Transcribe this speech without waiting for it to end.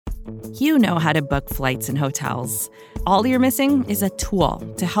You know how to book flights and hotels. All you're missing is a tool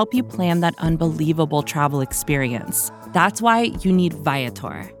to help you plan that unbelievable travel experience. That's why you need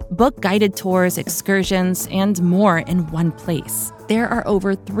Viator. Book guided tours, excursions, and more in one place. There are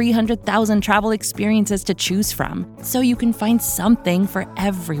over 300,000 travel experiences to choose from, so you can find something for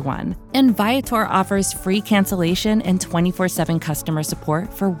everyone. And Viator offers free cancellation and 24/7 customer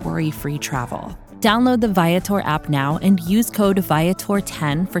support for worry-free travel. Download the Viator app now and use code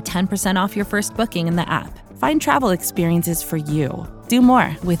Viator10 for 10% off your first booking in the app. Find travel experiences for you. Do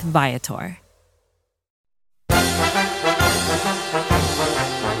more with Viator.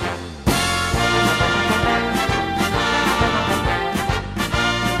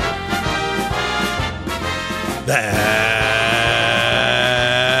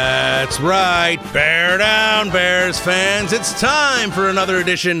 That's right. Bear down, Bears fans. It's time for another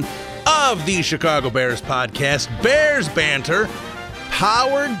edition of the Chicago Bears podcast, Bears Banter,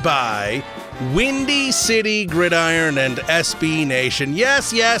 powered by Windy City Gridiron and SB Nation.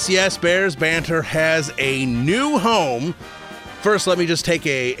 Yes, Bears Banter has a new home. First, let me just take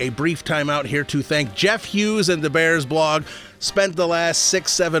a brief time out here to thank Jeff Hughes and the Bears blog. Spent the last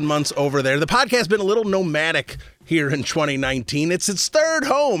 6-7 months over there. The podcast has been a little nomadic here in 2019. It's its third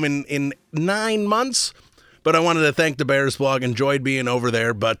home in 9 months. But I wanted to thank the Bears blog. Enjoyed being over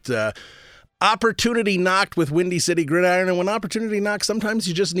there. But opportunity knocked with Windy City Gridiron. And when opportunity knocks, sometimes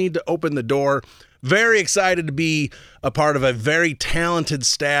you just need to open the door. Very excited to be a part of a very talented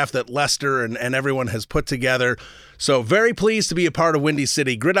staff that Lester and everyone has put together. So very pleased to be a part of Windy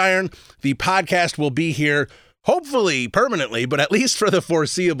City Gridiron. The podcast will be here hopefully permanently, but at least for the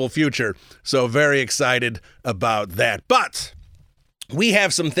foreseeable future. So very excited about that. But we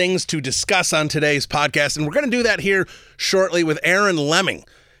have some things to discuss on today's podcast, and we're going to do that here shortly with Aaron Leming.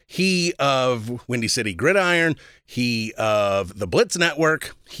 He of Windy City Gridiron, he of the Blitz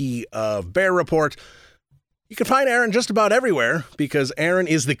Network, he of Bear Report. You can find Aaron just about everywhere because Aaron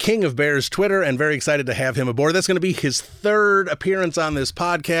is the king of Bears Twitter, and very excited to have him aboard. That's going to be his third appearance on this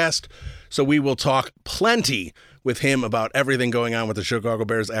podcast. So we will talk plenty with him about everything going on with the Chicago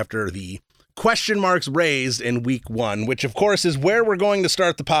Bears after the question marks raised in week 1, which of course is where we're going to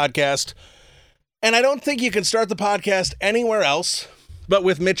start the podcast. And I don't think you can start the podcast anywhere else but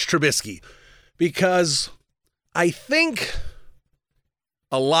with Mitch Trubisky, because I think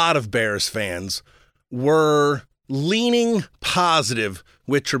a lot of Bears fans were leaning positive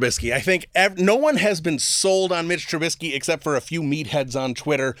with Trubisky. I think no one has been sold on Mitch Trubisky except for a few meatheads on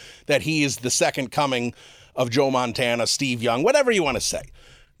Twitter that he is the second coming of Joe Montana, Steve Young, whatever you want to say.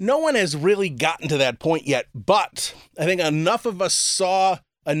 No one has really gotten to that point yet, but I think enough of us saw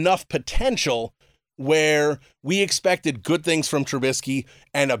enough potential where we expected good things from Trubisky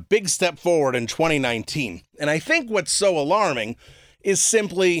and a big step forward in 2019. And I think what's so alarming is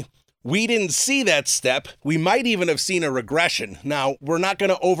simply we didn't see that step. We might even have seen a regression. Now, we're not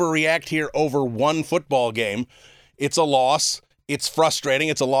going to overreact here over one football game. It's a loss. It's frustrating.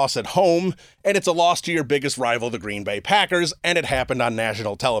 It's a loss at home, and it's a loss to your biggest rival, the Green Bay Packers, and it happened on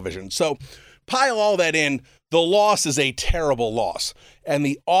national television. So pile all that in. The loss is a terrible loss, and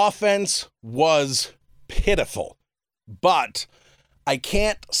the offense was pitiful. But I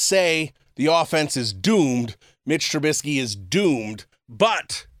can't say the offense is doomed. Mitch Trubisky is doomed,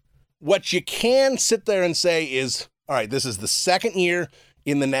 but what you can sit there and say is, all right, this is the second year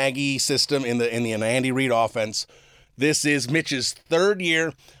in the Nagy system, in the Andy Reid offense. This is Mitch's third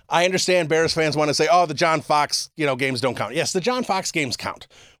year. I understand Bears fans want to say, oh, the John Fox, games don't count. Yes, the John Fox games count.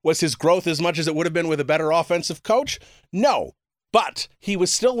 Was his growth as much as it would have been with a better offensive coach? No, but he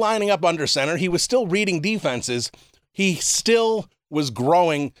was still lining up under center. He was still reading defenses. He still was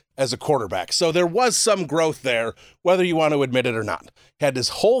growing as a quarterback. So there was some growth there, whether you want to admit it or not. Had his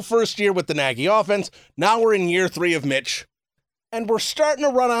whole first year with the Nagy offense. Now we're in year 3 of Mitch, and we're starting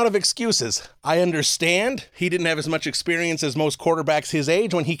to run out of excuses. I understand he didn't have as much experience as most quarterbacks his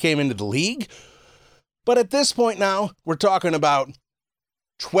age when he came into the league. But at this point now, we're talking about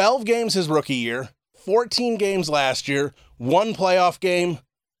 12 games his rookie year, 14 games last year, 1 playoff game,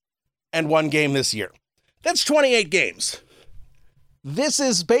 and 1 game this year. That's 28 games. This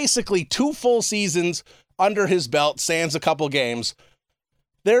is basically 2 full seasons under his belt, sans a couple games.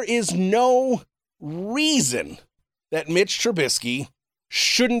 There is no reason that Mitch Trubisky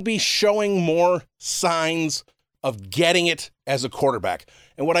shouldn't be showing more signs of getting it as a quarterback.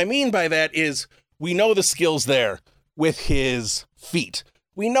 And what I mean by that is we know the skills there with his feet.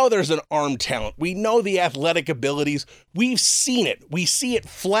 We know there's an arm talent. We know the athletic abilities. We've seen it. We see it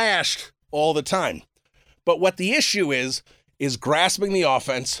flashed all the time. But what the issue is grasping the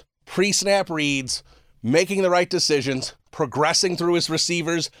offense, pre-snap reads, making the right decisions, progressing through his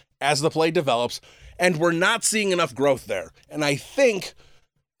receivers as the play develops, and we're not seeing enough growth there. And I think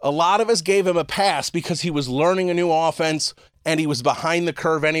a lot of us gave him a pass because he was learning a new offense and he was behind the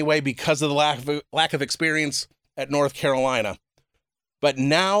curve anyway because of the lack of experience at North Carolina. But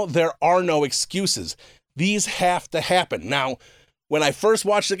now there are no excuses. These have to happen. Now, when I first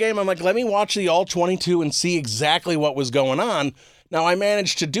watched the game, I'm like, let me watch the all-22 and see exactly what was going on. Now, I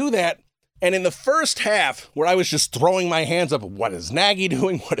managed to do that. And in the first half, where I was just throwing my hands up, what is Nagy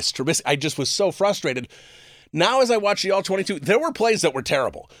doing? What is Trubisky? I just was so frustrated. Now, as I watch the all-22, there were plays that were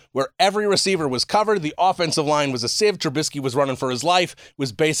terrible, where every receiver was covered, the offensive line was a sieve, Trubisky was running for his life,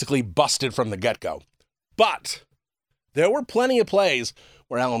 was basically busted from the get-go. But there were plenty of plays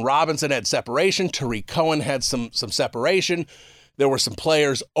where Allen Robinson had separation, Tariq Cohen had some separation. There were some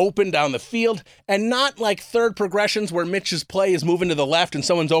players open down the field, and not like third progressions where Mitch's play is moving to the left and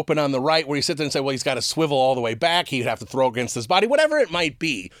someone's open on the right, where you sit there and say, well, he's got to swivel all the way back. He'd have to throw against his body, whatever it might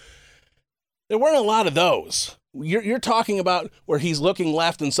be. There weren't a lot of those. You're talking about where he's looking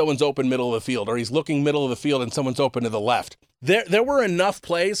left and someone's open middle of the field, or he's looking middle of the field and someone's open to the left. There were enough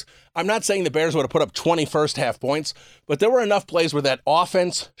plays. I'm not saying the Bears would have put up 20 first half points, but there were enough plays where that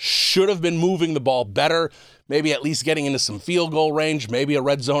offense should have been moving the ball better, maybe at least getting into some field goal range, maybe a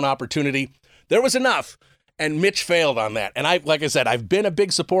red zone opportunity. There was enough, and Mitch failed on that. And like I said, I've been a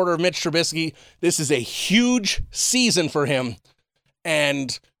big supporter of Mitch Trubisky. This is a huge season for him,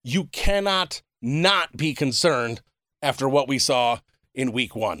 and you cannot not be concerned after what we saw in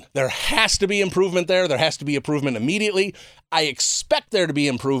week one. There has to be improvement there. There has to be improvement immediately. I expect there to be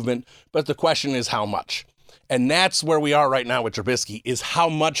improvement, but the question is how much. And that's where we are right now with Trubisky, is how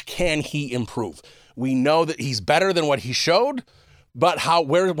much can he improve? We know that he's better than what he showed, but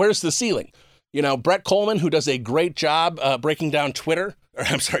where's the ceiling? You know, Brett Coleman, who does a great job breaking down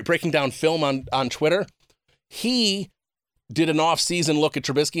film on Twitter, he did an off-season look at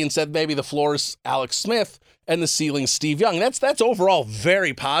Trubisky and said maybe the floor is Alex Smith and the ceiling's Steve Young. That's overall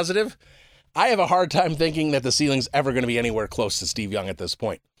very positive. I have a hard time thinking that the ceiling's ever going to be anywhere close to Steve Young at this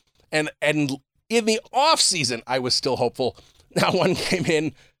point. And in the off-season, I was still hopeful. Now one came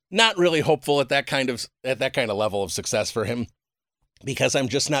in, not really hopeful at that kind of level of success for him, because I'm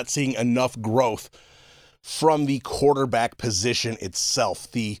just not seeing enough growth from the quarterback position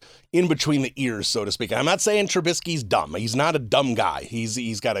itself, the in between the ears, so to speak. I'm not saying Trubisky's dumb. He's not a dumb guy.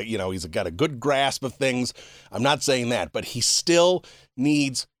 He's got a good grasp of things. I'm not saying that, but he still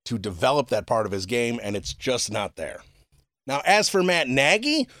needs to develop that part of his game, and it's just not there. Now, as for Matt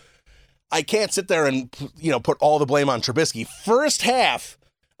Nagy, I can't sit there and put all the blame on Trubisky. First half,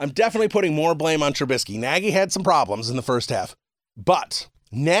 I'm definitely putting more blame on Trubisky. Nagy had some problems in the first half, but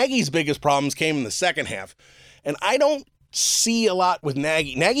Nagy's biggest problems came in the second half, and I don't see a lot with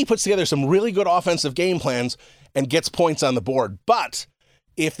Nagy. Nagy puts together some really good offensive game plans and gets points on the board, but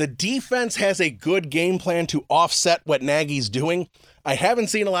if the defense has a good game plan to offset what Nagy's doing, I haven't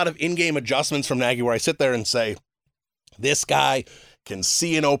seen a lot of in-game adjustments from Nagy where I sit there and say, this guy can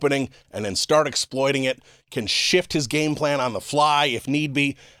see an opening and then start exploiting it, can shift his game plan on the fly if need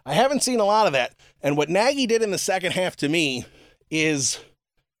be. I haven't seen a lot of that, and what Nagy did in the second half to me is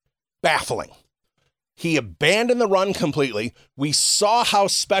baffling. He abandoned the run completely. We saw how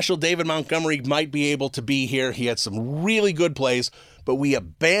special David Montgomery might be able to be here. He had some really good plays, but we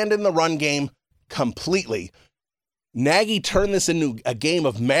abandoned the run game completely. Nagy turned this into a game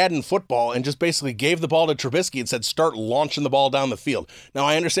of Madden football and just basically gave the ball to Trubisky and said, start launching the ball down the field. Now,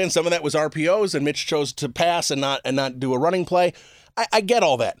 I understand some of that was RPOs and Mitch chose to pass and not do a running play. I get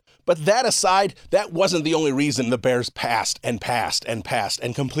all that. But that aside, that wasn't the only reason the Bears passed and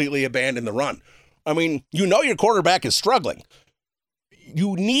completely abandoned the run. I mean, your quarterback is struggling.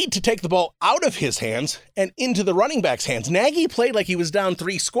 You need to take the ball out of his hands and into the running back's hands. Nagy played like he was down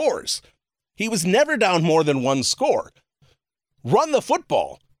 3 scores. He was never down more than 1 score. Run the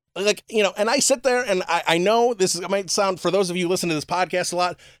football. And I sit there and I know might sound, for those of you who listen to this podcast a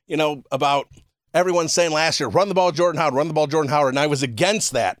lot, about everyone saying last year, run the ball, Jordan Howard, and I was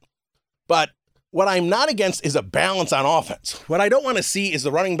against that. But what I'm not against is a balance on offense. What I don't want to see is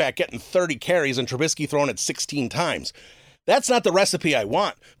the running back getting 30 carries and Trubisky throwing it 16 times. That's not the recipe I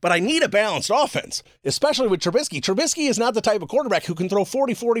want, but I need a balanced offense, especially with Trubisky. Trubisky is not the type of quarterback who can throw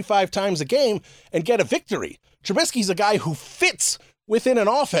 40, 45 times a game and get a victory. Trubisky's a guy who fits within an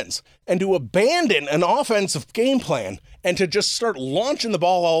offense, and to abandon an offensive game plan and to just start launching the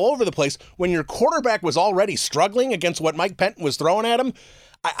ball all over the place when your quarterback was already struggling against what Mike Penton was throwing at him,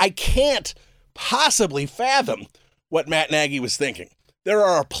 I can't possibly fathom what Matt Nagy was thinking. There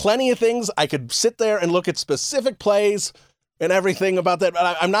are plenty of things I could sit there and look at specific plays and everything about that.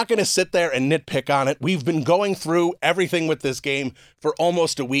 But I'm not going to sit there and nitpick on it. We've been going through everything with this game for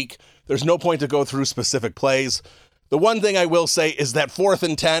almost a week. There's no point to go through specific plays. The one thing I will say is that 4th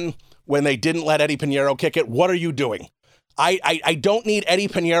and 10, when they didn't let Eddie Pinheiro kick it, what are you doing? I don't need Eddie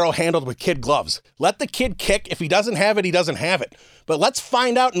Pinheiro handled with kid gloves. Let the kid kick. If he doesn't have it, he doesn't have it. But let's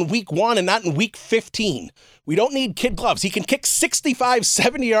find out in week 1 and not in week 15. We don't need kid gloves. He can kick 65,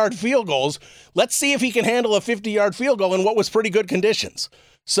 70-yard field goals. Let's see if he can handle a 50-yard field goal in what was pretty good conditions.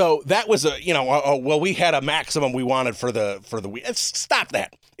 So that was we had a maximum we wanted for the week. Stop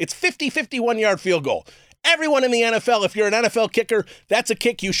that. It's 50, 51-yard field goal. Everyone in the NFL, if you're an NFL kicker, that's a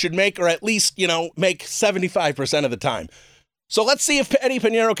kick you should make, or at least, make 75% of the time. So let's see if Eddie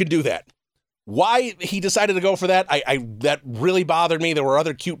Pinheiro can do that. Why he decided to go for that, that really bothered me. There were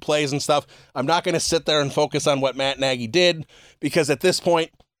other cute plays and stuff. I'm not going to sit there and focus on what Matt Nagy did, because at this point,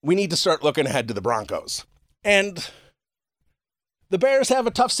 we need to start looking ahead to the Broncos. And the Bears have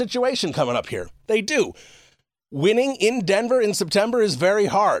a tough situation coming up here. They do. Winning in Denver in September is very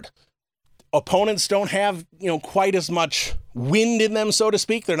hard. Opponents don't have, quite as much wind in them, so to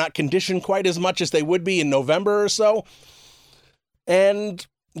speak. They're not conditioned quite as much as they would be in November or so. And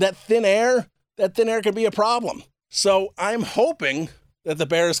that thin air could be a problem. So I'm hoping that the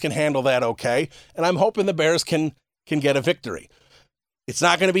Bears can handle that okay, and I'm hoping the Bears can get a victory. It's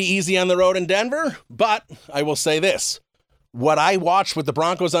not going to be easy on the road in Denver, but I will say this. What I watched with the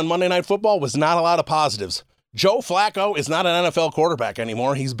Broncos on Monday Night Football was not a lot of positives. Joe Flacco is not an NFL quarterback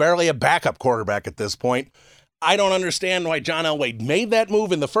anymore. He's barely a backup quarterback at this point. I don't understand why John Elway made that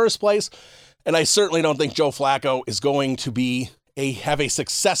move in the first place, and I certainly don't think Joe Flacco is going to have a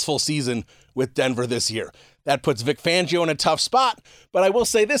successful season with Denver this year. That puts Vic Fangio in a tough spot, but I will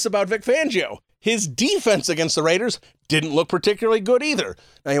say this about Vic Fangio. His defense against the Raiders didn't look particularly good either.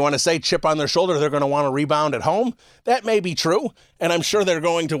 Now, you want to say chip on their shoulder, they're going to want to rebound at home? That may be true, and I'm sure they're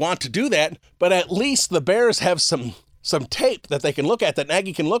going to want to do that, but at least the Bears have some tape that they can look at, that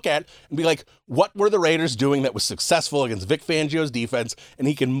Nagy can look at and be like, what were the Raiders doing that was successful against Vic Fangio's defense? And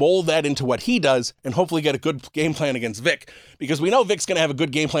he can mold that into what he does and hopefully get a good game plan against Vic, because we know Vic's going to have a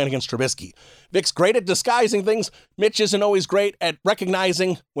good game plan against Trubisky. Vic's great at disguising things. Mitch isn't always great at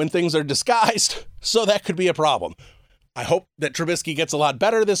recognizing when things are disguised, so that could be a problem. I hope that Trubisky gets a lot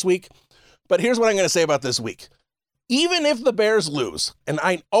better this week, but here's what I'm going to say about this week. Even if the Bears lose, and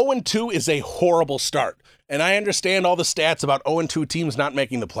 0-2 is a horrible start, and I understand all the stats about 0-2 teams not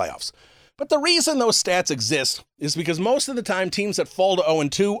making the playoffs. But the reason those stats exist is because most of the time teams that fall to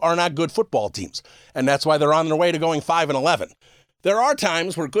 0-2 are not good football teams, and that's why they're on their way to going 5-11. There are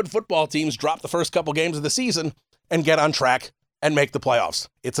times where good football teams drop the first couple games of the season and get on track and make the playoffs.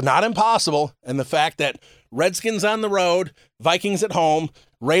 It's not impossible, and the fact that Redskins on the road, Vikings at home,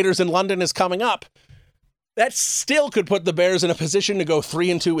 Raiders in London is coming up, that still could put the Bears in a position to go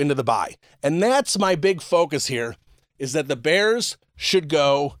 3-2 into the bye. And that's my big focus here, is that the Bears should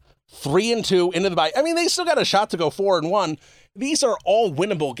go 3-2 into the bye. I mean, they still got a shot to go 4-1. These are all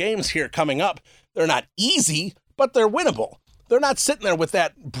winnable games here coming up. They're not easy, but they're winnable. They're not sitting there with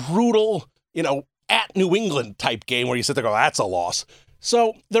that brutal, at New England type game where you sit there and go, that's a loss.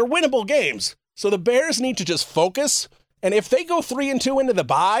 So they're winnable games. So the Bears need to just focus. And if they go 3-2 into the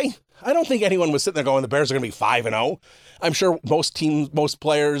bye, I don't think anyone was sitting there going, the Bears are going to be 5-0. I'm sure most teams, most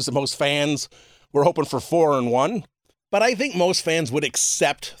players, most fans were hoping for 4-1. But I think most fans would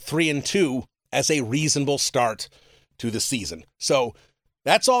accept 3-2 as a reasonable start to the season. So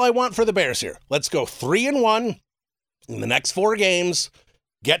that's all I want for the Bears here. Let's go 3-1 in the next 4 games,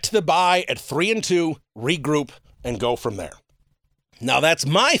 get to the bye at 3-2, regroup, and go from there. Now that's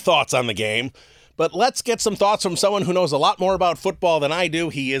my thoughts on the game. But let's get some thoughts from someone who knows a lot more about football than I do.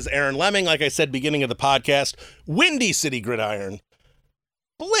 He is Aaron Leming, like I said, beginning of the podcast, Windy City Gridiron,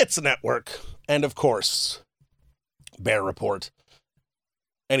 Blitz Network, and of course, Bear Report.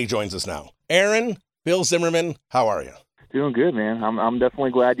 And he joins us now. Aaron, Bill Zimmerman, how are you? Doing good, man. I'm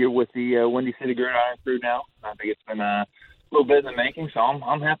definitely glad you're with the Windy City Gridiron crew now. I think it's been a little bit in the making, so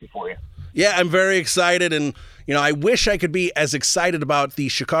I'm happy for you. Yeah, I'm very excited, and I wish I could be as excited about the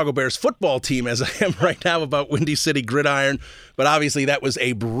Chicago Bears football team as I am right now about Windy City Gridiron, but obviously that was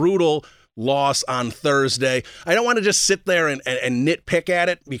a brutal loss on Thursday. I don't want to just sit there and nitpick at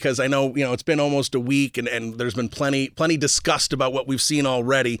it, because I know, it's been almost a week and there's been plenty discussed about what we've seen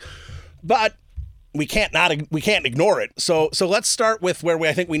already, but we can't ignore it. So let's start with where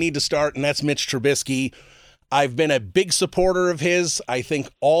I think we need to start, and that's Mitch Trubisky. I've been a big supporter of his. I think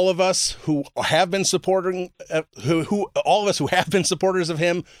all of us who have been supporters of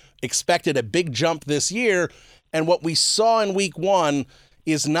him expected a big jump this year. And what we saw in week 1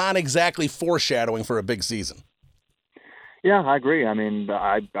 is not exactly foreshadowing for a big season. Yeah, I agree. I mean,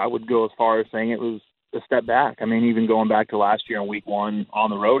 I would go as far as saying it was a step back. I mean, even going back to last year in Week 1 on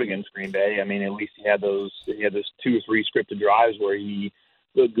the road against Green Bay. I mean, at least he had those 2 or 3 scripted drives where he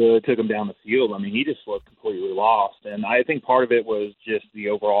looked good, took him down the field. I mean, he just looked completely lost, and I think part of it was just the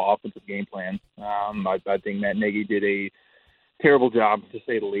overall offensive game plan. I think Matt Nagy did a terrible job, to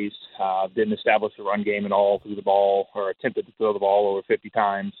say the least. Didn't establish a run game at all, threw the ball or attempted to throw the ball over 50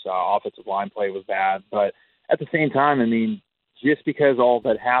 times. Offensive line play was bad, but at the same time, I mean, just because all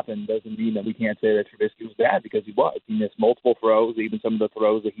that happened doesn't mean that we can't say that Trubisky was bad, because he was. He missed multiple throws, even some of the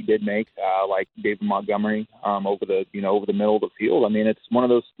throws that he did make, like David Montgomery over the middle of the field. I mean, it's one of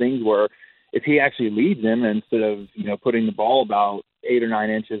those things where if he actually leads him instead of putting the ball about 8 or 9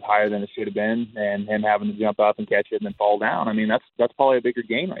 inches higher than it should have been, and him having to jump up and catch it and then fall down, I mean, that's probably a bigger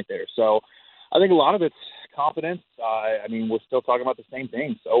game right there. So I think a lot of it's confidence. I mean, we're still talking about the same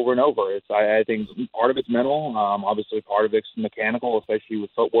things over and over. I think part of it's mental. Obviously, part of it's mechanical, especially with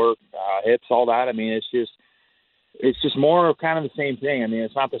footwork, hips, all that. I mean, it's just more of kind of the same thing. I mean,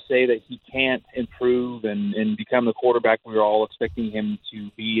 it's not to say that he can't improve and become the quarterback we were all expecting him to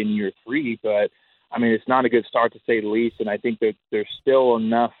be in year 3, but I mean, it's not a good start, to say the least. And I think that there's still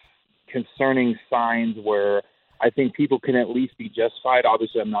enough concerning signs where I think people can at least be justified.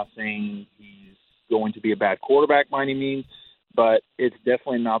 Obviously, I'm not saying he's going to be a bad quarterback by any means, but it's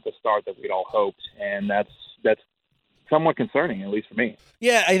definitely not the start that we'd all hoped, and that's somewhat concerning, at least for me.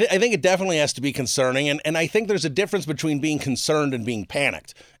 Yeah, I think it definitely has to be concerning, and I think there's a difference between being concerned and being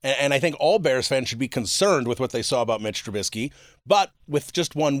panicked, and I think all Bears fans should be concerned with what they saw about Mitch Trubisky, but with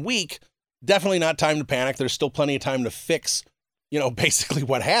just 1 week, definitely not time to panic. There's still plenty of time to fix basically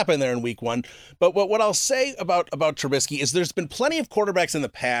what happened there in Week 1. But what I'll say about Trubisky is there's been plenty of quarterbacks in the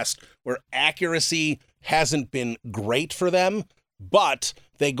past where accuracy hasn't been great for them, but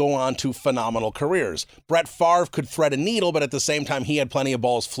they go on to phenomenal careers. Brett Favre could thread a needle, but at the same time, he had plenty of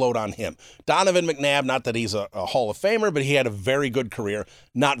balls float on him. Donovan McNabb, not that he's a Hall of Famer, but he had a very good career,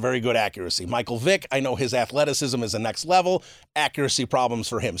 not very good accuracy. Michael Vick, I know his athleticism is the next level, accuracy problems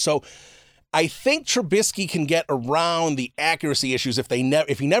for him. So I think Trubisky can get around the accuracy issues if he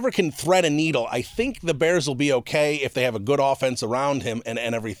never can thread a needle. I think the Bears will be okay if they have a good offense around him and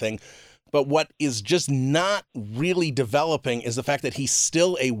everything. But what is just not really developing is the fact that he's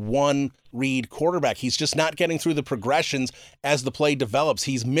still a one-read quarterback. He's just not getting through the progressions as the play develops.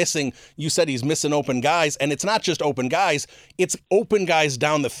 He's missing, you said he's missing open guys, and it's not just open guys, it's open guys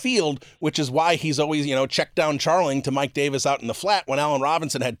down the field, which is why he's always, check down Charling to Mike Davis out in the flat when Allen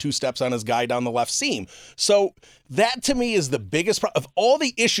Robinson had 2 steps on his guy down the left seam. So that to me is the biggest problem. Of all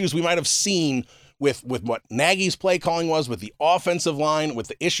the issues we might have seen with what Nagy's play calling was, with the offensive line, with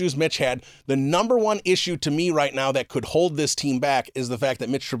the issues Mitch had, the number one issue to me right now that could hold this team back is the fact that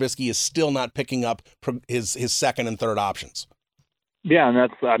Mitch Trubisky is still not picking up his second and third options. Yeah, and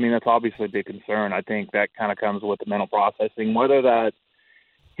that's obviously a big concern. I think that kind of comes with the mental processing, whether that's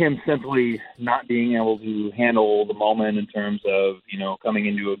him simply not being able to handle the moment in terms of, coming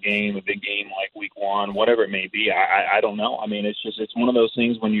into a big game like Week 1, whatever it may be. I don't know. I mean, it's one of those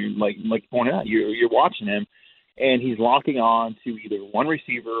things when you like you pointed out, you're watching him and he's locking on to either one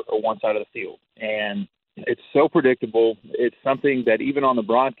receiver or one side of the field. And it's so predictable. It's something that even on the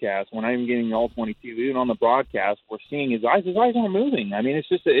broadcast, when I'm getting all 22, even on the broadcast, we're seeing his eyes aren't moving. I mean, it's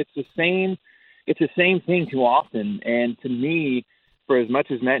the same thing too often. And to me, for as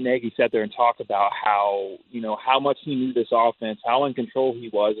much as Matt Nagy sat there and talked about how much he knew this offense, how in control he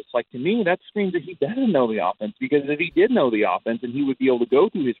was, it's like, to me, that screams that he doesn't know the offense, because if he did know the offense and he would be able to go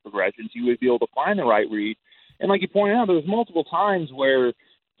through his progressions, he would be able to find the right read. And like you pointed out, there was multiple times where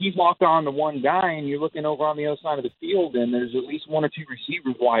he's locked on to one guy and you're looking over on the other side of the field and there's at least 1 or 2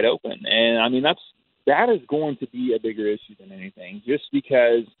 receivers wide open. And I mean, that is going to be a bigger issue than anything, just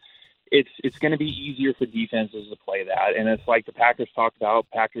because it's going to be easier for defenses to play that. And it's like the Packers talked about,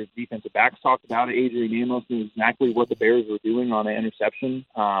 Packers defensive backs talked about it. Adrian Amos knew exactly what the Bears were doing on the interception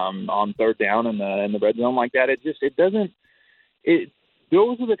on third down in the red zone like that.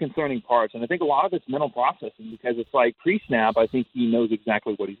 Those are the concerning parts. And I think a lot of it's mental processing, because it's like pre-snap, I think he knows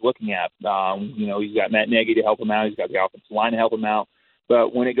exactly what he's looking at. He's got Matt Nagy to help him out. He's got the offensive line to help him out.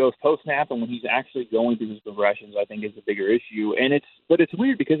 But when it goes post-snap and when he's actually going through his progressions, I think is a bigger issue. And it's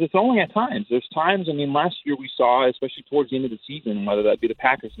weird because it's only at times. There's times, last year we saw, especially towards the end of the season, whether that be the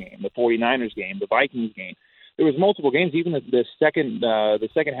Packers game, the 49ers game, the Vikings game, there was multiple games, even the second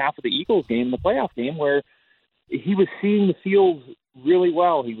half of the Eagles game, the playoff game, where he was seeing the field really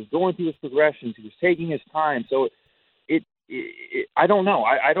well. He was going through his progressions. He was taking his time. So I don't know.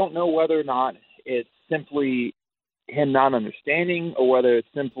 I don't know whether or not it's simply him not understanding or whether it's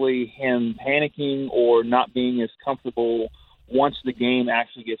simply him panicking or not being as comfortable once the game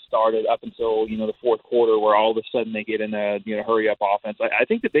actually gets started up until, the fourth quarter where all of a sudden they get in a, hurry-up offense. I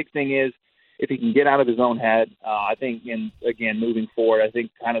think the big thing is if he can get out of his own head, I think, and again, moving forward, I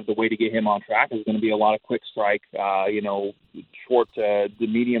think kind of the way to get him on track is going to be a lot of quick strike, short to the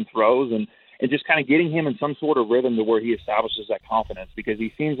medium throws and just kind of getting him in some sort of rhythm to where he establishes that confidence, because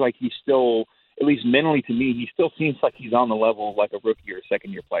he seems like he's still, at least mentally to me, he still seems like he's on the level of like a rookie or a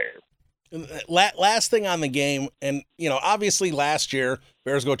second-year player. Last thing on the game, and obviously last year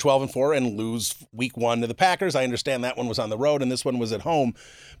Bears go 12-4 and lose week 1 to the Packers. I understand that one was on the road and this one was at home,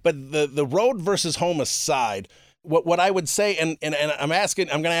 but the road versus home aside, what I would say, and I'm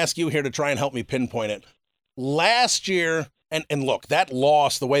going to ask you here to try and help me pinpoint it. Last year, and look, that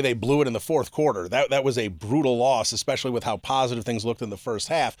loss, the way they blew it in the fourth quarter, that was a brutal loss, especially with how positive things looked in the first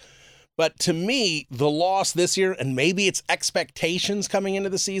half. But to me, the loss this year, and maybe it's expectations coming into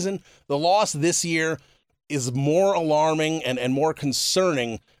the season, the loss this year is more alarming and more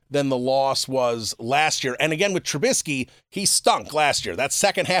concerning than the loss was last year. And again, with Trubisky, he stunk last year. That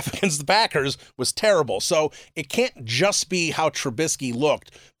second half against the Packers was terrible. So it can't just be how Trubisky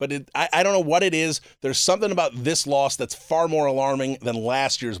looked, but I don't know what it is. There's something about this loss that's far more alarming than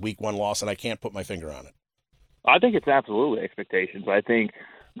last year's week 1 loss, and I can't put my finger on it. I think it's absolutely expectations. I think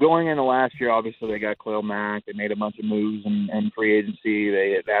going into last year, obviously they got Khalil Mack. They made a bunch of moves in free agency.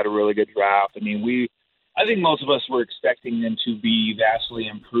 They had a really good draft. I think most of us were expecting them to be vastly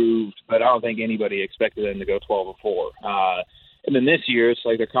improved, but I don't think anybody expected them to go 12-4. And then this year, it's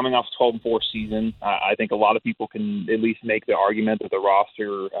like they're coming off a 12-4 season. I think a lot of people can at least make the argument that the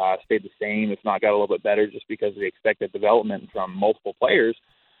roster stayed the same, if not got a little bit better, just because they expected development from multiple players.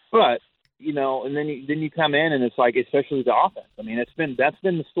 But and then you come in and it's like, especially the offense. That's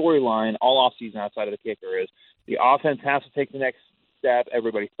been the storyline all offseason outside of the kicker is the offense has to take the next step.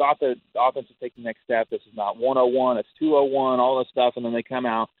 Everybody thought that the offense would take the next step. This is not 101, it's 201, all this stuff. And then they come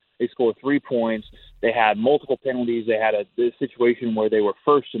out, they score 3 points. They had multiple penalties. They had a situation where they were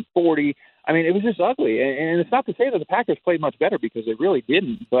 1st and 40. It was just ugly. And it's not to say that the Packers played much better because they really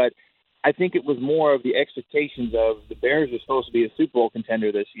didn't. But I think it was more of the expectations of the Bears are supposed to be a Super Bowl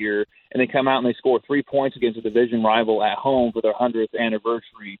contender this year, and they come out and they score 3 points against a division rival at home for their 100th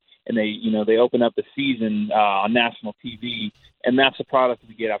anniversary, and they open up the season on national TV, and that's the product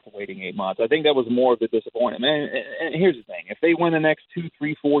we get after waiting 8 months. I think that was more of the disappointment. And here's the thing: if they win the next 2,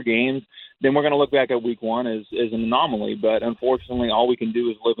 3, 4 games, then we're going to look back at week 1 as an anomaly. But unfortunately, all we can do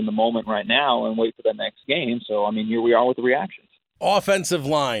is live in the moment right now and wait for that next game. So here we are with the reactions. Offensive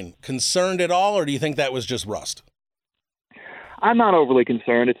line, concerned at all, or do you think that was just rust? I'm not overly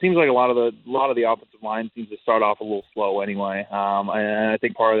concerned. It seems like a lot of the offensive line seems to start off a little slow anyway. And I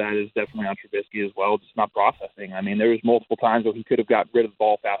think part of that is definitely on Trubisky as well, just not processing. There was multiple times where he could have got rid of the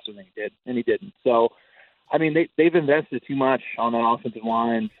ball faster than he did, and he didn't. So, they've invested too much on that offensive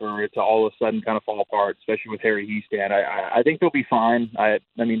line for it to all of a sudden kind of fall apart, especially with Harry Hiestand. I think they'll be fine.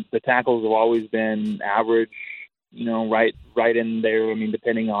 The tackles have always been average, right in there.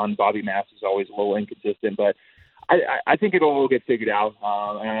 Depending on Bobby Mass is always a little inconsistent, but I think it'll all get figured out.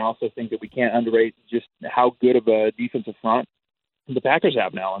 And I also think that we can't underrate just how good of a defensive front the Packers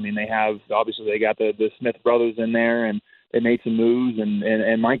have now. They got the Smith brothers in there, and they made some moves,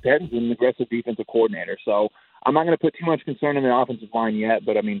 and Mike Pettine's an aggressive defensive coordinator. So I'm not going to put too much concern in the offensive line yet,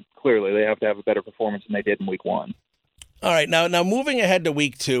 but clearly they have to have a better performance than they did in week 1. All right, now moving ahead to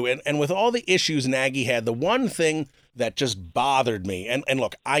week 2, and with all the issues Nagy had, the one thing that just bothered me, and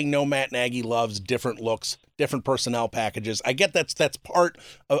look, I know Matt Nagy loves different looks, different personnel packages. I get that's part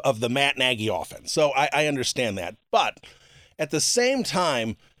of the Matt Nagy offense, so I understand that. But at the same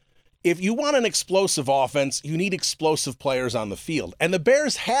time, if you want an explosive offense, you need explosive players on the field. And the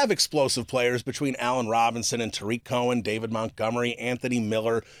Bears have explosive players between Allen Robinson and Tariq Cohen, David Montgomery, Anthony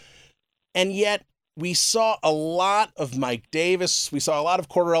Miller, and yet we saw a lot of Mike Davis. We saw a lot of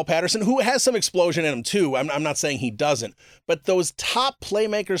Cordarrelle Patterson, who has some explosion in him too. I'm not saying he doesn't. But those top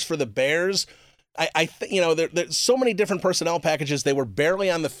playmakers for the Bears, there's so many different personnel packages. They were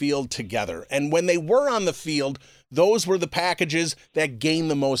barely on the field together. And when they were on the field, those were the packages that gained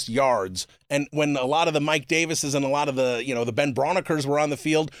the most yards. And when a lot of the Mike Davises and a lot of the Ben Bronikers were on the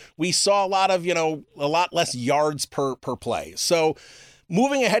field, we saw a lot less yards per play. So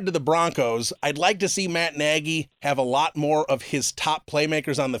moving ahead to the Broncos, I'd like to see Matt Nagy have a lot more of his top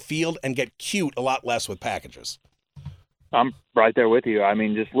playmakers on the field and get cute a lot less with packages. I'm right there with you.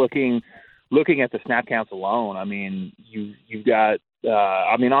 Just looking at the snap counts alone, you've got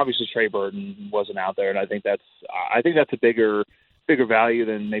obviously Trey Burton wasn't out there, and I think that's a bigger bigger value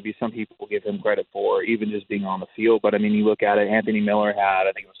than maybe some people give him credit for, even just being on the field. But, I mean, you look at it, Anthony Miller had,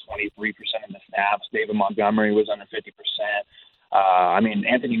 I think it was 23% of the snaps. David Montgomery was under 50%.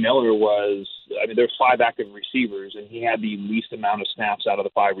 Anthony Miller there's 5 active receivers, and he had the least amount of snaps out of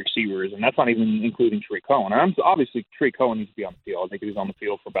the 5 receivers, and that's not even including Trey Cohen. Obviously, Trey Cohen needs to be on the field. I think he was on the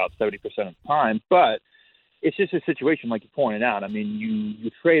field for about 70% of the time, but it's just a situation like you pointed out. I mean,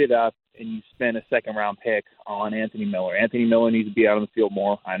 you traded up and you spent a second-round pick on Anthony Miller. Anthony Miller needs to be out on the field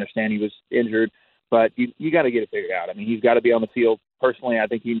more. I understand he was injured, but you got to get it figured out. I mean, he's got to be on the field. Personally, I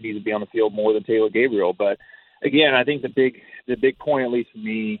think he needs to be on the field more than Taylor Gabriel. But, again, I think the big point, at least for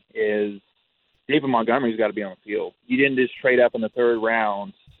me, is David Montgomery's got to be on the field. You didn't just trade up in the 3rd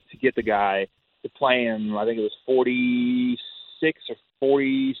round to get the guy to play him, I think it was 46 or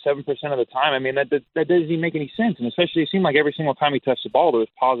 47% of the time. I mean, that doesn't even make any sense. And especially it seemed like every single time he touched the ball, there was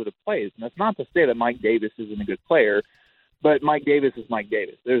positive plays. And that's not to say that Mike Davis isn't a good player, but Mike Davis is Mike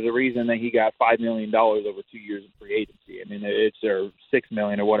Davis. There's a reason that he got $5 million over 2 years of free agency. I mean, or $6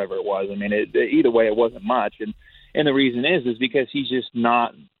 million or whatever it was. I mean, either way, it wasn't much. And the reason is because he's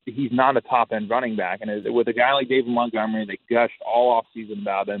not a top-end running back. And with a guy like David Montgomery, they gushed all offseason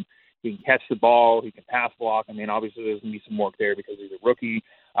about him. He can catch the ball. He can pass block. I mean, obviously there's going to be some work there because he's a rookie.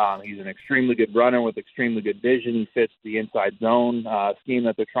 He's an extremely good runner with extremely good vision. He fits the inside zone scheme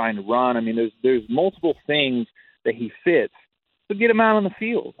that they're trying to run. I mean, there's multiple things that he fits. So get him out on the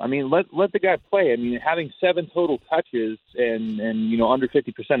field. I mean, let the guy play. I mean, having 7 total touches and under 50%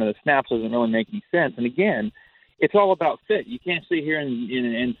 of the snaps doesn't really make any sense. And again, it's all about fit. You can't sit here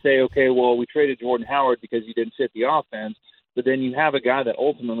and say, okay, well, we traded Jordan Howard because he didn't fit the offense. But then you have a guy that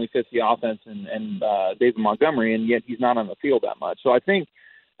ultimately fits the offense and David Montgomery, and yet he's not on the field that much. So again,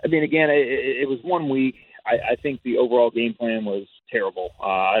 it was 1 week. I think the overall game plan was terrible.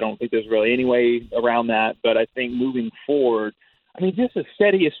 I don't think there's really any way around that. But I think moving forward, I mean, just a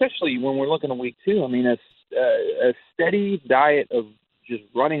steady, especially when we're looking at week 2, I mean, a steady diet of just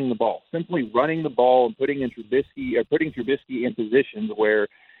running the ball, simply running the ball and putting Trubisky in positions where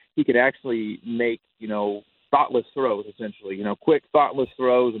he could actually make, thoughtless throws, essentially, quick, thoughtless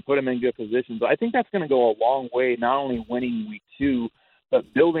throws and put him in good positions. I think that's going to go a long way, not only winning week 2,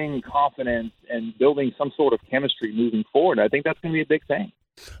 but building confidence and building some sort of chemistry moving forward. I think that's going to be a big thing.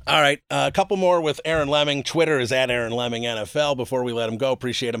 All right, a couple more with Aaron Leming. Twitter is at Aaron Leming NFL. Before we let him go,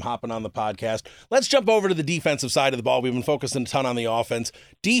 appreciate him hopping on the podcast. Let's jump over to the defensive side of the ball. We've been focusing a ton on the offense.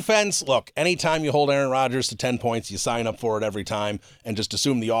 Defense, look, anytime you hold Aaron Rodgers to 10 points, you sign up for it every time and just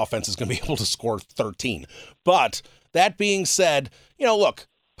assume the offense is going to be able to score 13. But that being said, look,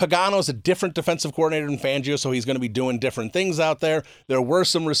 Pagano's a different defensive coordinator than Fangio, so he's going to be doing different things out there. There were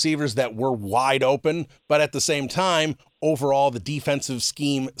some receivers that were wide open, but at the same time, overall, the defensive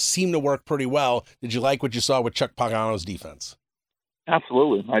scheme seemed to work pretty well. Did you like what you saw with Chuck Pagano's defense?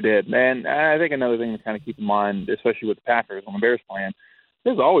 Absolutely, I did. And I think another thing to kind of keep in mind, especially with the Packers on the Bears plan,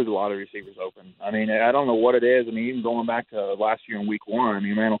 there's always a lot of receivers open. I mean, I don't know what it is. I mean, even going back to last year in week 1, I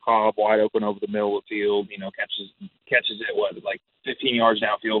mean, Randall Cobb wide open over the middle of the field, catches it, 15 yards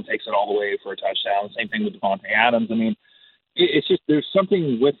downfield, takes it all the way for a touchdown. Same thing with Devontae Adams. I mean, it's just there's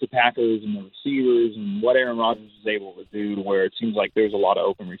something with the Packers and the receivers and what Aaron Rodgers is able to do to where it seems like there's a lot of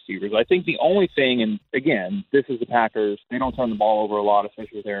open receivers. I think the only thing, and again, this is the Packers, they don't turn the ball over a lot,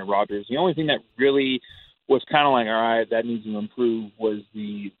 especially with Aaron Rodgers. The only thing that really was kind of like, all right, that needs to improve was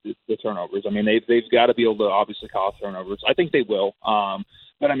the turnovers. I mean, they've got to be able to obviously cause turnovers. I think they will.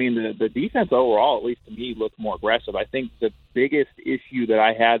 But, I mean, the defense overall, at least to me, looked more aggressive. I think the biggest issue that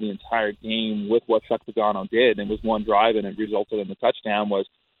I had the entire game with what Chuck Pagano did, and it was one drive and it resulted in the touchdown, was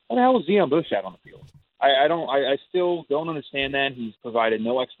what the hell was Deion Bush at on the field? I still don't understand that. He's provided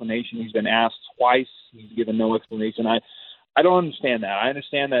no explanation. He's been asked twice. He's given no explanation. I don't understand that. I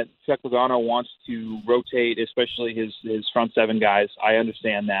understand that Chuck Pagano wants to rotate, especially his front 7 guys. I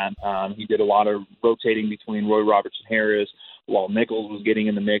understand that. He did a lot of rotating between Roy Robertson-Harris, while Nichols was getting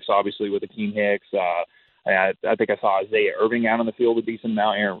in the mix, obviously, with Akeem Hicks. I think I saw Isaiah Irving out on the field a decent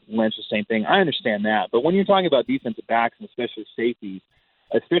amount. Aaron Lynch, the same thing. I understand that. But when you're talking about defensive backs and especially safeties,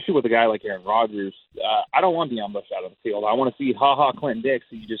 especially with a guy like Aaron Rodgers, I don't want Deion Bush out of the field. I want to see Clinton Dix,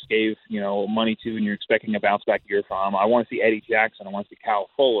 who you just gave money to and you're expecting a bounce back year from. I want to see Eddie Jackson. I want to see Kyle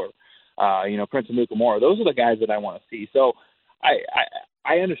Fuller, Prince Amukamara. Those are the guys that I want to see. So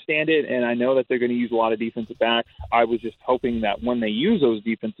I understand it, and I know that they're going to use a lot of defensive backs. I was just hoping that when they use those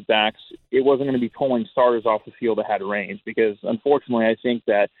defensive backs, it wasn't going to be pulling starters off the field that had range, because unfortunately I think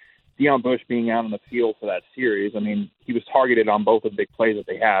that Deion Bush being out on the field for that series, I mean, he was targeted on both the big plays that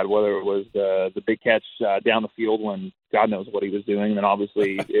they had, whether it was the big catch down the field when God knows what he was doing, and then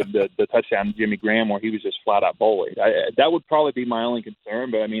obviously the touchdown to Jimmy Graham where he was just flat out bullied. That would probably be my only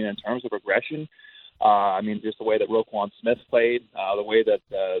concern, but I mean, in terms of aggression, I mean, just the way that Roquan Smith played, the way that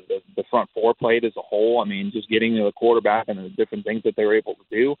the front four played as a whole. I mean, just getting to the quarterback and the different things that they were able to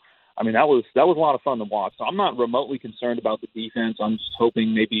do. I mean, that was a lot of fun to watch. So I'm not remotely concerned about the defense. I'm just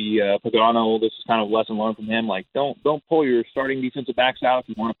hoping maybe Pagano, this is kind of a lesson learned from him. Like, don't pull your starting defensive backs out. If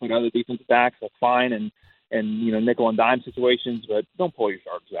you want to put other defensive backs, that's fine, and nickel and dime situations, but don't pull your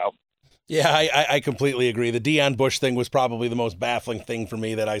starters out. Yeah, I completely agree. The Deion Bush thing was probably the most baffling thing for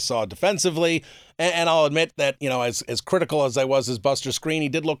me that I saw defensively. And I'll admit that, as critical as I was as Buster Skrine, he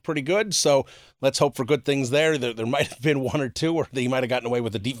did look pretty good. So let's hope for good things there. There might have been one or two where he might have gotten away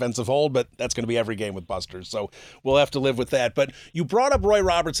with a defensive hold, but that's going to be every game with Buster. So we'll have to live with that. But you brought up Roy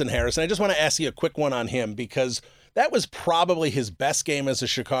Robertson Harris, and I just want to ask you a quick one on him because that was probably his best game as a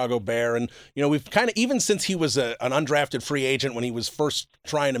Chicago Bear. And, we've kind of, even since he was an undrafted free agent when he was first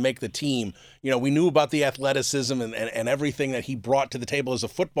trying to make the team, we knew about the athleticism and everything that he brought to the table as a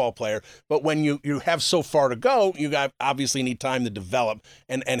football player. But when you have so far to go, obviously need time to develop.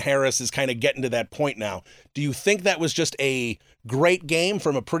 And Harris is kind of getting to that point now. Do you think that was just a great game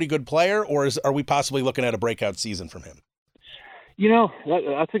from a pretty good player, or are we possibly looking at a breakout season from him?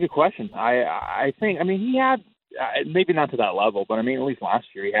 That's a good question. I think, he had, maybe not to that level, but I mean, at least last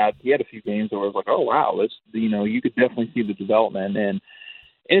year he had a few games where it was like, oh wow, this, you could definitely see the development, and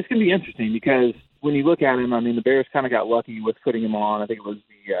it's going to be interesting because when you look at him, I mean, the Bears kind of got lucky with putting him on. I think it was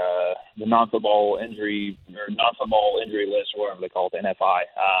the non-football injury list, or whatever they call it, the NFI,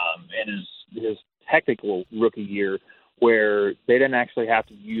 in his technical rookie year, where they didn't actually have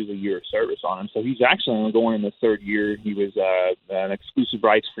to use a year of service on him. So he's actually only going in the third year. He was an exclusive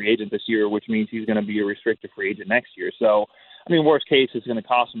rights free agent this year, which means he's going to be a restricted free agent next year. So, I mean, worst case, it's going to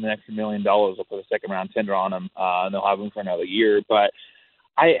cost them an extra $1 million. They'll put a second-round tender on him, and they'll have him for another year. But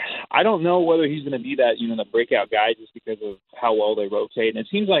I don't know whether he's going to be that, the breakout guy just because of how well they rotate. And it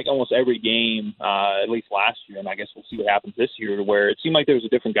seems like almost every game, at least last year, and I guess we'll see what happens this year, where it seemed like there was a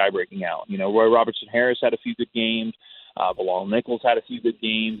different guy breaking out. Roy Robertson Harris had a few good games. Bilal Nichols had a few good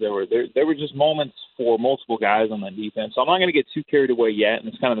games. There were just moments for multiple guys on that defense. So I'm not going to get too carried away yet. And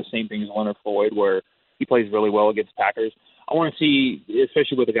it's kind of the same thing as Leonard Floyd, where he plays really well against Packers. I want to see,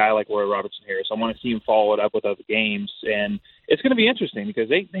 especially with a guy like Roy Robertson Harris, I want to see him follow it up with other games. And it's going to be interesting because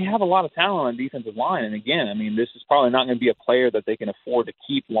they have a lot of talent on the defensive line. And again, I mean, this is probably not going to be a player that they can afford to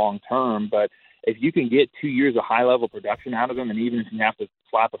keep long term, but if you can get 2 years of high-level production out of him, and even if you have to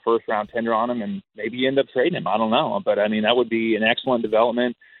slap a first-round tender on him and maybe you end up trading him, I don't know. But, I mean, that would be an excellent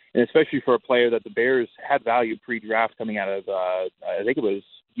development, and especially for a player that the Bears had value pre-draft coming out of, I think it was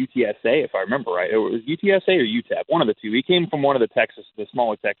UTSA, if I remember right. It was UTSA or UTEP, one of the two. He came from one of the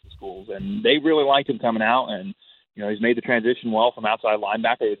smaller Texas schools, and they really liked him coming out, and, he's made the transition well from outside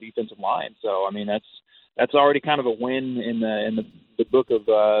linebacker to defensive line. So, I mean, that's already kind of a win in the book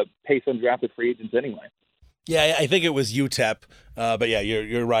of pace undrafted free agents anyway. Yeah, I think it was UTEP, but yeah,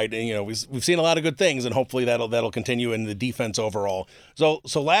 you're right. And, we've seen a lot of good things, and hopefully that'll continue in the defense overall. So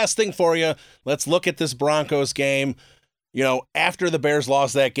last thing for you, let's look at this Broncos game. After the Bears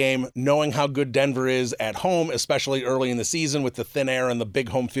lost that game, knowing how good Denver is at home, especially early in the season with the thin air and the big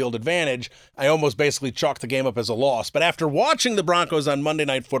home field advantage, I almost basically chalked the game up as a loss. But after watching the Broncos on Monday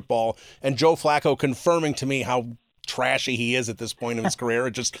Night Football and Joe Flacco confirming to me how trashy he is at this point in his career,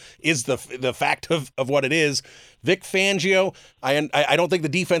 it just is the fact of what it is. Vic Fangio, I don't think the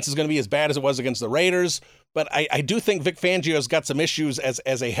defense is going to be as bad as it was against the Raiders, but I do think Vic Fangio's got some issues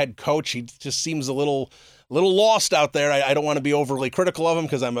as a head coach. He just seems a little lost out there. I don't want to be overly critical of him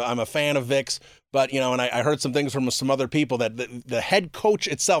because I'm a fan of Vic's, but and I heard some things from some other people that the head coach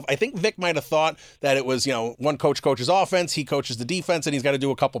itself, I think Vic might have thought that it was one coach coaches offense, he coaches the defense, and he's got to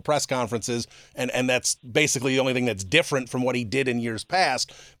do a couple press conferences, and that's basically the only thing that's different from what he did in years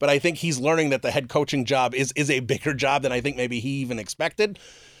past. But I think he's learning that the head coaching job is a bigger job than I think maybe he even expected.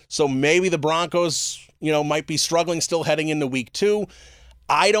 So maybe the Broncos might be struggling still heading into week 2.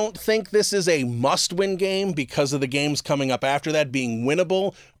 I don't think this is a must-win game because of the games coming up after that being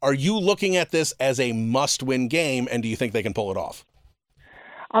winnable. Are you looking at this as a must-win game, and do you think they can pull it off?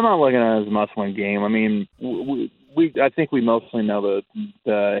 I'm not looking at it as a must-win game. I mean, I think we mostly know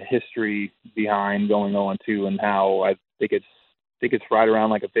the history behind going 0-2 and how I think it's right around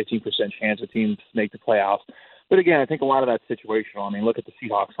like a 15% chance of teams make the playoffs. But again, I think a lot of that's situational. I mean, look at the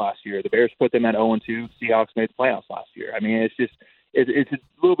Seahawks last year. The Bears put them at 0-2. Seahawks made the playoffs last year. I mean, it's a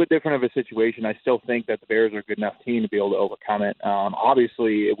little bit different of a situation. I still think that the Bears are a good enough team to be able to overcome it.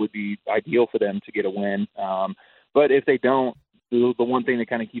 Obviously, it would be ideal for them to get a win. But if they don't, the one thing to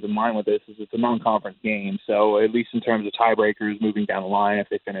kind of keep in mind with this is it's a non-conference game. So at least in terms of tiebreakers moving down the line, if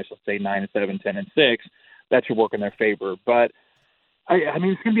they finish, let's say 9-7, 10-6, that should work in their favor. But I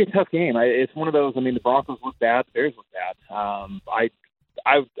mean, it's going to be a tough game. It's one of those. I mean, the Broncos look bad, the Bears look bad.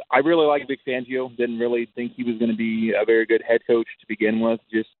 I really like Vic Fangio. Didn't really think he was going to be a very good head coach to begin with,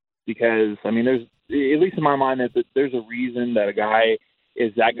 just because, I mean, there's, at least in my mind, that there's a reason that a guy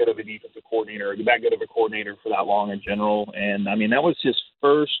is that good of a defensive coordinator, or that good of a coordinator for that long in general. And, I mean, that was his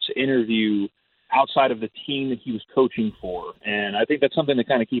first interview outside of the team that he was coaching for. And I think that's something to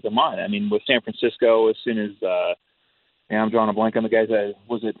kind of keep in mind. I mean, with San Francisco, as soon as I'm drawing a blank on the guy's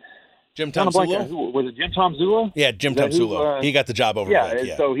was it Jim Tom Zula? Was it Jim Tom Zula? Yeah, Jim Tom Zula. He got the job over Vic.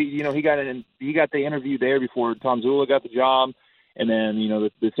 Yeah. So he got the interview there before Tom Zula got the job. And then,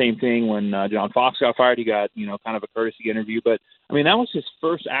 the same thing when John Fox got fired, he got, kind of a courtesy interview. But, I mean, that was his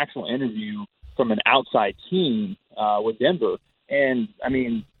first actual interview from an outside team with Denver. And, I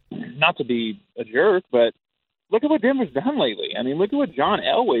mean, not to be a jerk, but look at what Denver's done lately. I mean, look at what John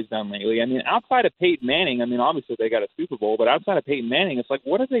Elway's done lately. I mean, outside of Peyton Manning, I mean, obviously they got a Super Bowl, but outside of Peyton Manning, it's like,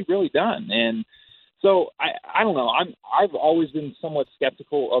 what have they really done? And so I don't know. I've always been somewhat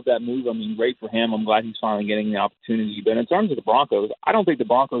skeptical of that move. I mean, great for him. I'm glad he's finally getting the opportunity. But in terms of the Broncos, I don't think the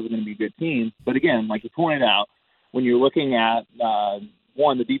Broncos are going to be a good team. But again, like you pointed out, when you're looking at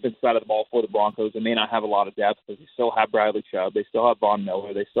the defense side of the ball for the Broncos, they may not have a lot of depth, but they still have Bradley Chubb, they still have Von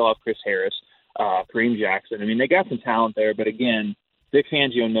Miller, they still have Chris Harris, Kareem Jackson. I mean, they got some talent there. But again, Vic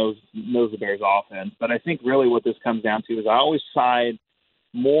Fangio knows the Bears' offense. But I think really what this comes down to is I always side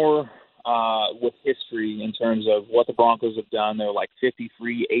more with history in terms of what the Broncos have done. They're like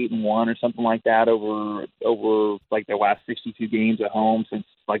 53-8-1 or something like that over like their last 62 games at home since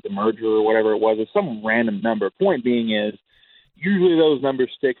like the merger or whatever it was. It's some random number. Point being is usually those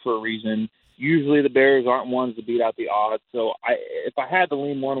numbers stick for a reason. Usually the Bears aren't ones to beat out the odds. So if I had to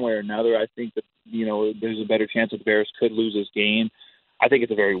lean one way or another, I think that, there's a better chance that the Bears could lose this game. I think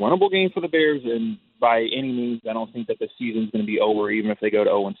it's a very winnable game for the Bears, and by any means, I don't think that the season's going to be over, even if they go to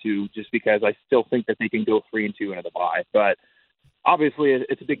 0-2, just because I still think that they can go 3-2 into the bye. But obviously,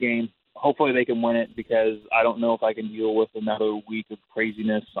 it's a big game. Hopefully, they can win it, because I don't know if I can deal with another week of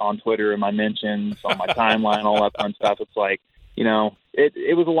craziness on Twitter and my mentions, on my timeline, all that fun stuff. It's like,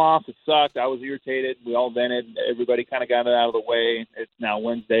 it was a loss. It sucked. I was irritated. We all vented. Everybody kind of got it out of the way. It's now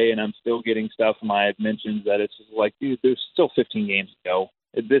Wednesday, and I'm still getting stuff from my mentions that it's just like, dude, there's still 15 games to go.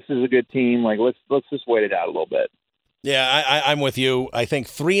 This is a good team. Like, let's just wait it out a little bit. Yeah, I'm with you. I think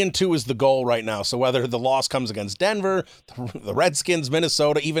 3-2 is the goal right now. So whether the loss comes against Denver, the Redskins,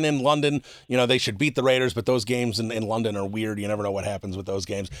 Minnesota, even in London, they should beat the Raiders, but those games in London are weird. You never know what happens with those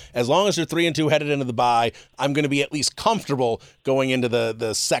games. As long as they're 3-2 headed into the bye, I'm going to be at least comfortable going into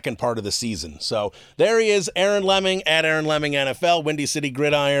the second part of the season. So there he is, Aaron Leming at Aaron Leming NFL, Windy City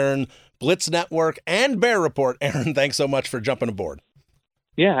Gridiron, Blitz Network, and Bear Report. Aaron, thanks so much for jumping aboard.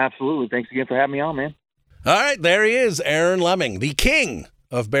 Yeah, absolutely. Thanks again for having me on, man. All right, there he is, Aaron Leming, the king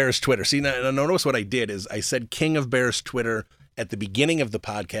of Bears Twitter. See, now notice what I did is I said king of Bears Twitter at the beginning of the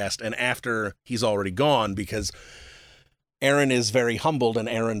podcast and after he's already gone, because Aaron is very humbled and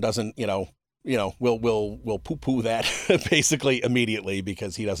Aaron doesn't, will poo-poo that basically immediately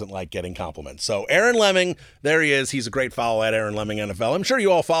because he doesn't like getting compliments. So Aaron Leming, there he is. He's a great follow at Aaron Leming NFL. I'm sure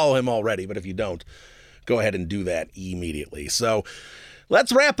you all follow him already, but if you don't, go ahead and do that immediately. So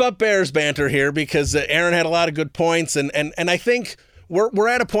let's wrap up Bears banter here, because Aaron had a lot of good points, and I think we're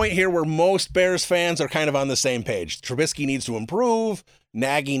at a point here where most Bears fans are kind of on the same page. Trubisky needs to improve.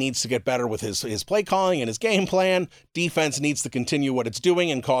 Nagy needs to get better with his play calling and his game plan. Defense needs to continue what it's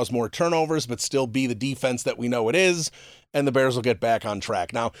doing and cause more turnovers, but still be the defense that we know it is. And the Bears will get back on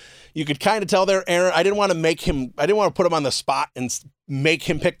track. Now, you could kind of tell there, Aaron, I didn't want to put him on the spot and make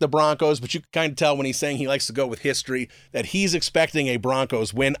him pick the Broncos, but you could kind of tell when he's saying he likes to go with history that he's expecting a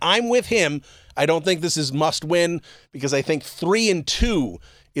Broncos win. I'm with him. I don't think this is must win, because I think 3-2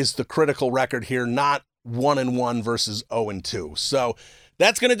 is the critical record here, not 1-1 versus 0-2. So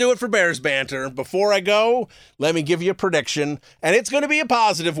that's going to do it for Bears banter. Before I go, let me give you a prediction, and it's going to be a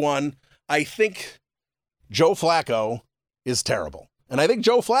positive one. I think Joe Flacco is terrible. And I think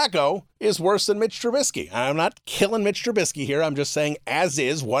Joe Flacco is worse than Mitch Trubisky. I'm not killing Mitch Trubisky here. I'm just saying, as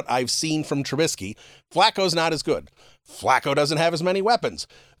is what I've seen from Trubisky, Flacco's not as good. Flacco doesn't have as many weapons.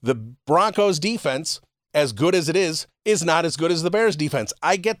 The Broncos defense, as good as it is not as good as the Bears defense.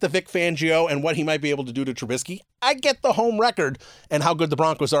 I get the Vic Fangio and what he might be able to do to Trubisky. I get the home record and how good the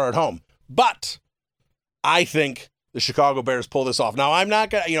Broncos are at home. But I think the Chicago Bears pull this off. Now, I'm not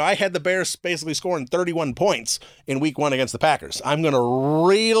going to, I had the Bears basically scoring 31 points in week 1 against the Packers. I'm going to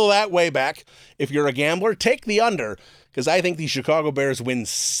reel that way back. If you're a gambler, take the under, because I think the Chicago Bears win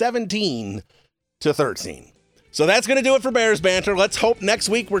 17-13. So that's going to do it for Bears Banter. Let's hope next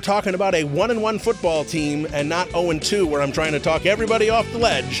week we're talking about a 1-1 football team and not 0-2, where I'm trying to talk everybody off the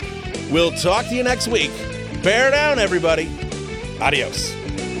ledge. We'll talk to you next week. Bear down, everybody. Adios.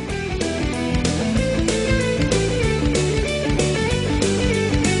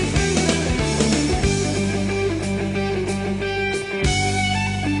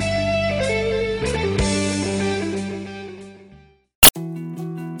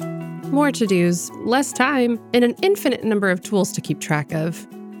 More to-dos, less time, and an infinite number of tools to keep track of.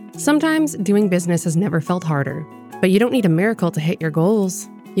 Sometimes doing business has never felt harder, but you don't need a miracle to hit your goals.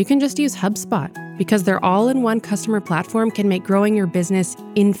 You can just use HubSpot, because their all-in-one customer platform can make growing your business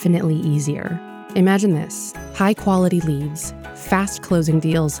infinitely easier. Imagine this: high-quality leads, fast closing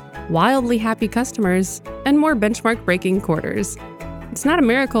deals, wildly happy customers, and more benchmark-breaking quarters. It's not a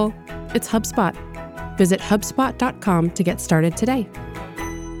miracle, it's HubSpot. Visit HubSpot.com to get started today.